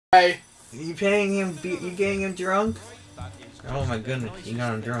Hey. You paying him? You getting him drunk? Oh my goodness, you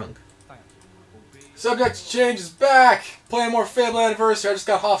got him drunk. Subject to Change is back. Playing more Fable Anniversary. I just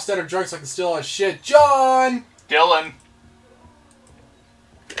got Hofstadter drunk so I can steal all his shit. John! Dylan.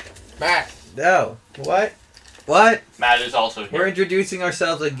 Matt. No. What? What? Matt is also here. We're introducing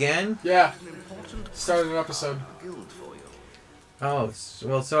ourselves again? Yeah. Started an episode. Oh,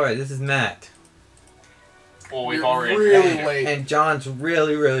 well, sorry. This is Matt. Well, we've You're already really late. And John's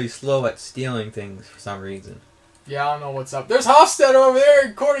really slow at stealing things for some reason. Yeah, I don't know what's up. There's Hofstadter over there in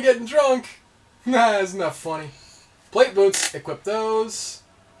the corner getting drunk. Nah, isn't that funny? Plate boots. Equip those.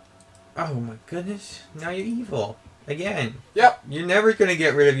 Oh my goodness. Now you're evil. Again. Yep. You're never going to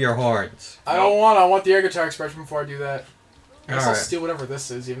get rid of your horns. I don't want I want the air guitar expression before I do that. I guess I'll Alright. steal whatever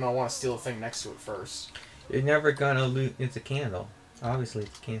this is, even though I want to steal the thing next to it first. You're never going to lose. It's a candle. Obviously,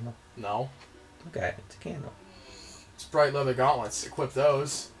 it's a candle. No. Okay, it's a candle. It's bright leather gauntlets. Equip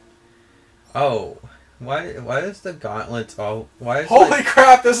those. Oh. Why is the gauntlets all... Why is Holy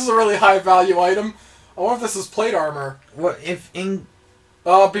crap, this is a really high value item. I wonder if this is plate armor. What if in...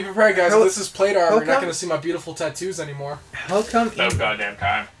 Be prepared, guys. If this is plate armor, you're not come- going to see my beautiful tattoos anymore. How come No in... goddamn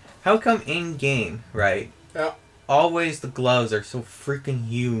time. How come in-game, right? Yeah. Always the gloves are so freaking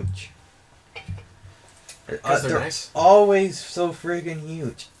huge. Because they're they're nice. always so freaking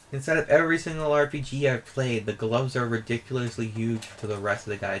huge. Instead of every single RPG I've played, the gloves are ridiculously huge to the rest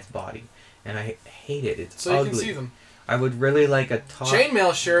of the guy's body. And I hate it. It's So ugly. you can see them. I would really like a top...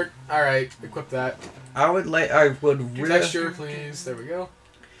 Chainmail shirt. Alright, equip that. I would really... Texture, please. There we go.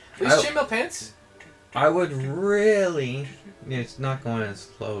 These chainmail pants? I would really... It's not going as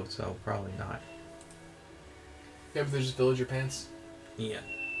slow, so probably not. Yeah, but they're just villager pants. Yeah.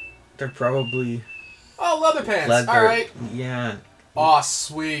 They're probably... Oh, leather pants. leather. Alright. Yeah. Aw,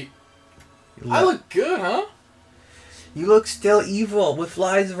 sweet. I look good, huh? You look still evil with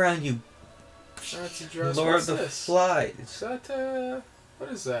flies around you. That's a dress. Lord What's of the this? Flies. Is that, what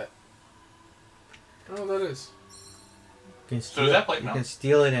is that? I don't know what that is. You can So steal, is that plate you mail? can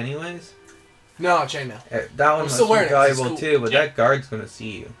steal it anyways? No, chainmail. That one must still be wearing it, 'cause it's valuable cool. too, but Yeah. that guard's gonna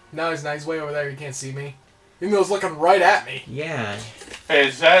see you. No, he's not. He's way over there. You can't see me. Even though he's looking right at me. Yeah. Hey,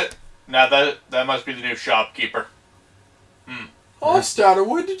 is that... Now that must be the new shopkeeper. Hofstadter,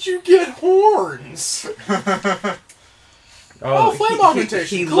 when did you get horns? Oh, flame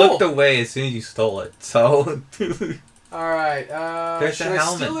augmentation, He cool. looked away as soon as you stole it, so... Alright, There's should a I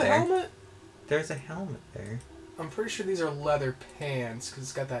helmet steal the there. helmet? There's a helmet there. I'm pretty sure these are leather pants, because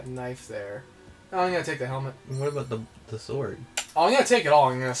it's got that knife there. Oh, I'm gonna take the helmet. What about the sword? Oh, I'm gonna take it all.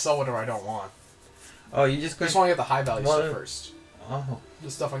 I'm gonna sell whatever I don't want. Oh, you just I gonna... just want to get the high value What? stuff first. Oh.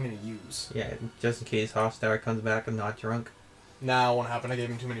 The stuff I'm gonna use. Yeah, just in case Hofstadter comes back and not drunk. Nah, it won't happen. I gave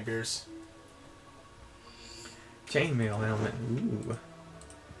him too many beers. Chainmail helmet. Ooh.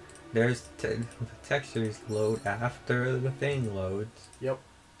 There's the textures load after the thing loads. Yep.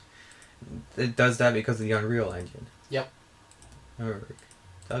 It does that because of the Unreal Engine. Yep. It's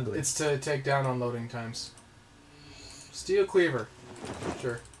ugly. It's to take down on loading times. Steel cleaver.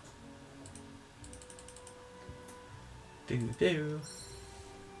 Sure. Do. Do.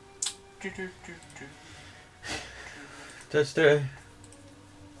 Just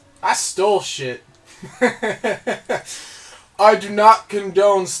I stole shit. I do not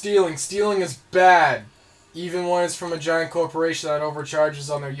condone stealing. Stealing is bad. Even when it's from a giant corporation that overcharges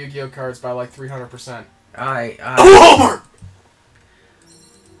on their Yu-Gi-Oh cards by like 300%. Homer!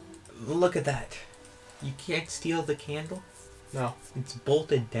 Look at that. You can't steal the candle? No. It's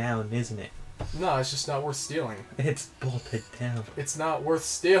bolted down, isn't it? No, it's just not worth stealing. It's bolted down. It's not worth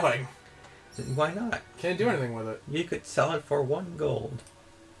stealing. Why not? Can't do anything with it. You could sell it for 1 gold.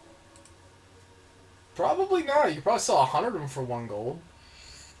 Probably not. You could probably sell 100 of them for 1 gold.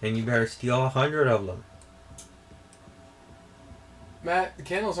 And you better steal 100 of them. Matt, the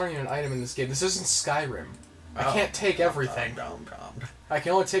candles aren't even an item in this game. This isn't Skyrim. I can't take everything. I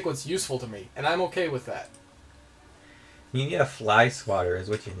can only take what's useful to me, and I'm okay with that. You need a fly swatter is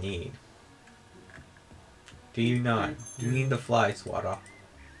what you need. Do you not? You need the fly swatter.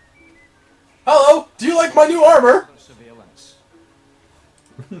 Hello! Do you like my new armor?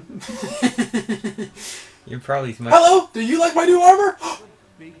 You're probably much... Hello! Do you like my new armor?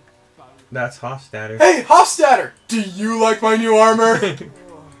 That's Hofstadter. Hey, Hofstadter! Do you like my new armor? Can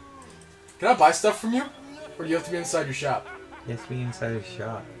I buy stuff from you? Or do you have to be inside your shop? He has to be inside his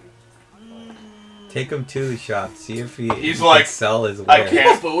shop. Take him to the shop. See if he He's can like, sell his I wares. can't.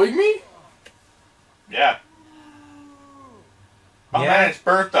 You're bullying me? Yeah. Oh Yeah. man, it's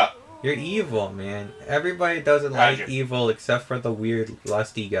Bertha. You're evil, man. Everybody doesn't Behind like you. evil except for the weird,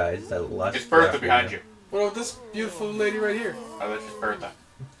 lusty guys that lust. It's Bertha after behind you. What about this beautiful lady right here? Oh, that's just Bertha.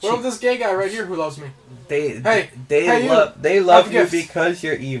 What about this gay guy right here who loves me? They Hey, love you gift. because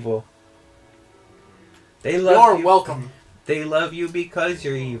you're evil. They You're love you. welcome. They love you because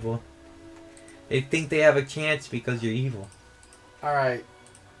you're evil. They think they have a chance because you're evil. Alright.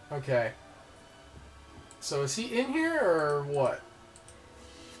 Okay. So is he in here or what?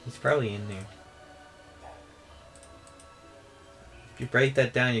 He's probably in there. If you break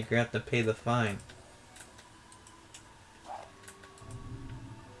that down, you're gonna have to pay the fine.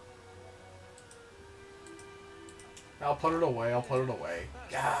 I'll put it away. I'll put it away.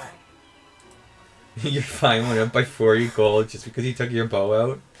 God. Your fine went up by 40 gold just because you took your bow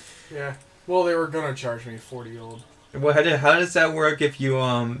out. Yeah. Well, they were gonna charge me 40 gold. Well, how does that work if you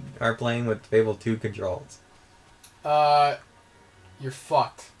are playing with Fable 2 controls? You're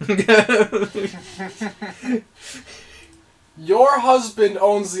fucked. Your husband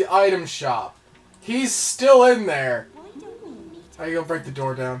owns the item shop. He's still in there. How you gonna break the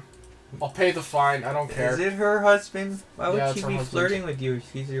door down? I'll pay the fine. I don't care. Is it her husband? Why would Yeah, she it's be her husband. flirting with you?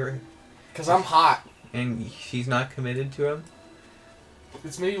 She's your... Cause I'm hot. And she's not committed to him?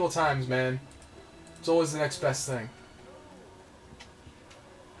 It's medieval times, man. It's always the next best thing.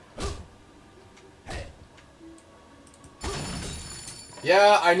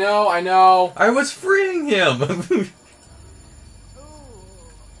 Yeah, I know, I know. I was freeing him!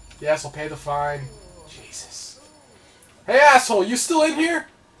 Yes, I'll pay the fine. Jesus. Hey, asshole, you still in here?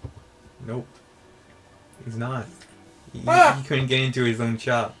 Nope. He's not. He couldn't get into his own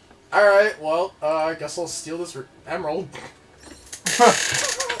shop. Alright, well, I guess I'll steal this emerald.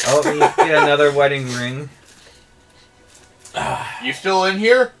 Oh, let me get another wedding ring. You still in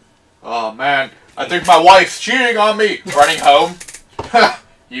here? Oh man, I think my wife's cheating on me. Running home?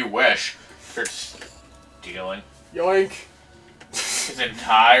 You wish. You're stealing Yoink. his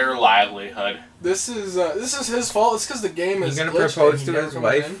entire livelihood. This is his fault. It's because the game is He's gonna glitched propose and he to never his comes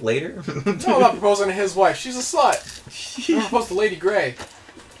wife in. later? No, I'm not proposing to his wife. She's a slut. I'm gonna propose to Lady Grey.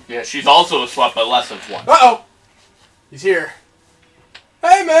 Yeah, she's also a slut, but less of one. Uh-oh! He's here.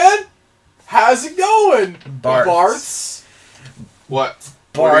 Hey, man! How's it going? Barfs. Barths? What?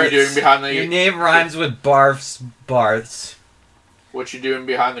 What are you Barths. doing behind the... Your name rhymes with barfs. Barths. What you doing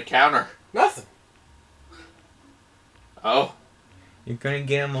behind the counter? Nothing. Oh? You're gonna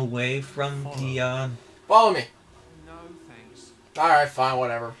get him away from the, Follow me. No, thanks. Alright, fine,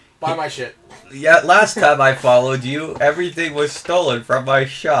 whatever. Buy my shit. Yeah, last time I followed you, everything was stolen from my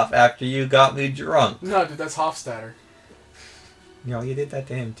shop after you got me drunk. No, dude, that's Hofstadter. No, you did that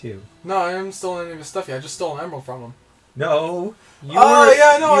to him too. No, I haven't stolen any of his stuff yet. I just stole an emerald from him. No. You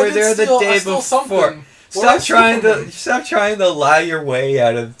Yeah, no, you I were did there steal, the day I stole before. something. What did I Stop trying to lie your way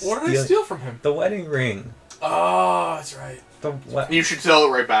out of What did I steal from him? the wedding ring. Oh, that's right. The what? You should sell it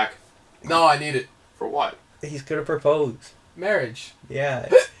right back. No, I need it. For what? He's gonna propose. Marriage. Yeah.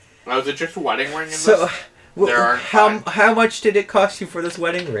 Oh, is it just a wedding ring in So, this? There aren't how much did it cost you for this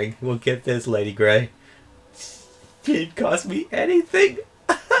wedding ring? We'll get this, Lady Grey. Didn't cost me anything.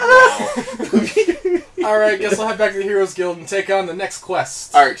 Alright, guess I'll head back to the Heroes Guild and take on the next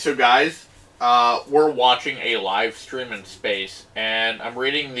quest. Alright, so guys, we're watching a live stream in space, and I'm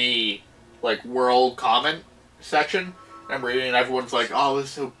reading the, world comment section. I'm reading, and everyone's like, oh, this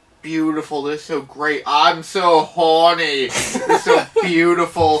is so beautiful, this is so great, I'm so horny, this is so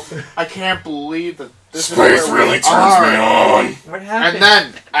beautiful, I can't believe that this Space is where really we turns are. me on. What happened?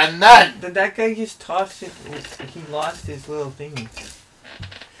 And then, Did that guy just toss it? He lost his little thingy.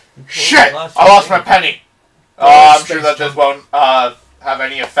 shit, I lost my penny. I'm sure that this won't, have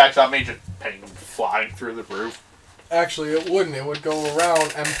any effect on me, just penny flying through the roof. Actually, it wouldn't. It would go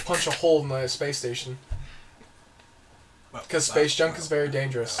around and punch a hole in the space station. Because space junk is very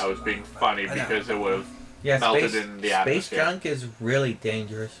dangerous. I was being funny because it would have Yeah, melted space, in the space atmosphere. junk is really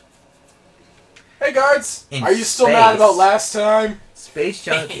dangerous. Hey guards! In Are you still space. mad about last time? Space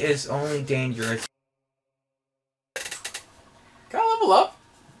junk is only dangerous. Can I level up?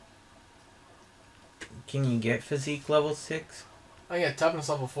 Can you get physique level 6? I get toughness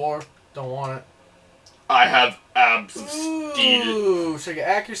level 4. Don't want it. I have abs of steel. Ooh, should I get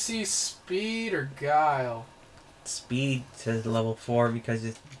accuracy, speed, or guile? Speed to level 4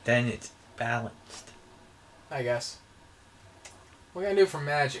 because then it's balanced. I guess. What can I do for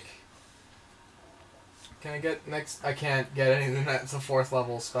magic? Can I get next? I can't get anything that's a 4th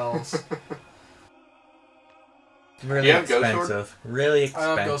level spells. It's really You have Ghost Sword? expensive. Really I expensive.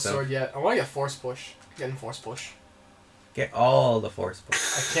 don't have Ghost Sword yet. I want to get Force Push. I'm getting Force Push. Get all the force push.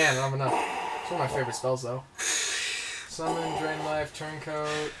 I can, I don't have enough. It's one of my favorite spells, though. Summon, Drain Life, Turncoat.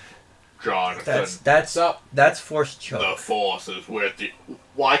 Jonathan, That's force choke. the force is with you.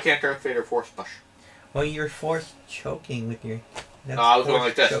 Why can't Darth Vader force push? Well, you're force choking with your That's I was going force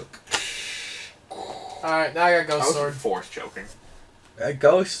like this. choke. Alright, now I got I Ghost was Sword. force choking. A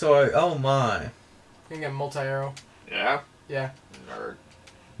ghost sword. Oh my. You can get multi-arrow. Yeah? Yeah. Nerd.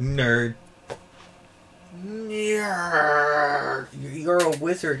 Nerd. Nerd. You're a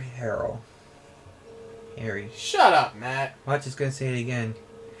wizard, Harry. Shut up, Matt. I'm just gonna say it again.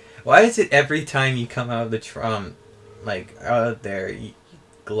 Why is it every time you come out of the like out there,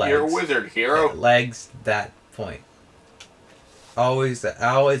 legs? You're a wizard, hero. Legs. That point. Always at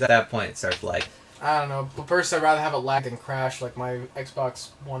that point it starts lag. I don't know, but personally I'd rather have it lag than crash like my Xbox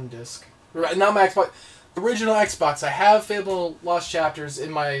One disc. Not my Xbox. Original Xbox. I have Fable Lost Chapters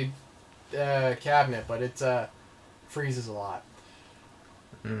in my cabinet, but it freezes a lot.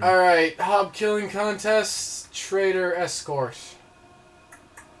 Alright, Hob Killing Contest, Trader Escort.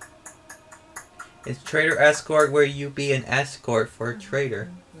 Is Trader Escort where you be an escort for a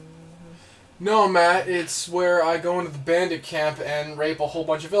trader? No, Matt, it's where I go into the bandit camp and rape a whole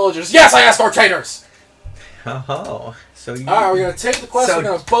bunch of villagers. Yes, I escort traders! Oh, so you... Alright, we're gonna take the quest, we're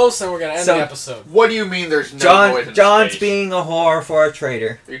gonna boast, and we're gonna end the episode. What do you mean there's no noise in John's space? being a whore for a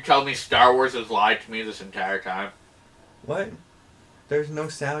trader. You tell me Star Wars has lied to me this entire time? What? There's no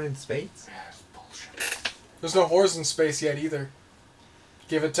sound in space? That's bullshit. There's no whores in space yet either.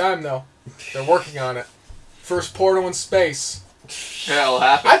 Give it time, though. They're working on it. First portal in space. Hell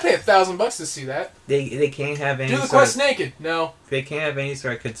happened. I'd pay $1,000 to see that. They can't have any Do the quest naked. No. They can't have any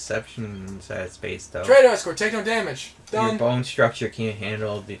sort of conception inside of space, though. Trader escort, take no damage. Your Done. bone structure can't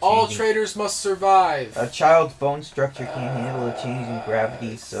handle the All changing... traders must survive. A child's bone structure can't handle the change in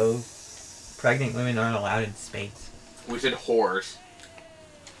gravity, so pregnant women aren't allowed in space. We said whores.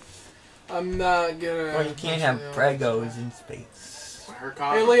 I'm not gonna... Or you can't have pregos in space.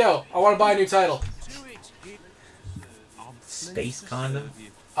 Hey, Leo, I want to buy a new title. Space condom?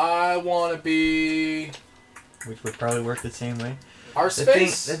 I want to be... Which would probably work the same way. Our The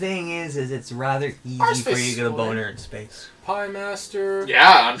space? thing is it's rather Our easy for you space to get a is boner in space. Pie Master.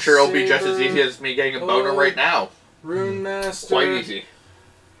 Yeah, I'm sure it'll be just as Saber, easy as me getting a boner right now. Rune Master. Quite easy.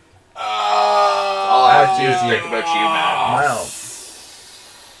 Oh, All I have to do is easier. think about you, Matt. Well.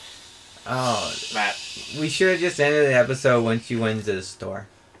 Oh. Matt. We should have just ended the episode once you went to the store.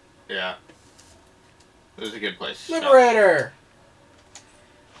 Yeah. It was a good place. Liberator.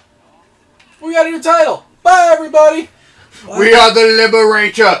 We got a new title. Bye, everybody. We are the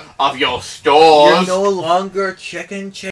liberator of your stores. You're no longer chicken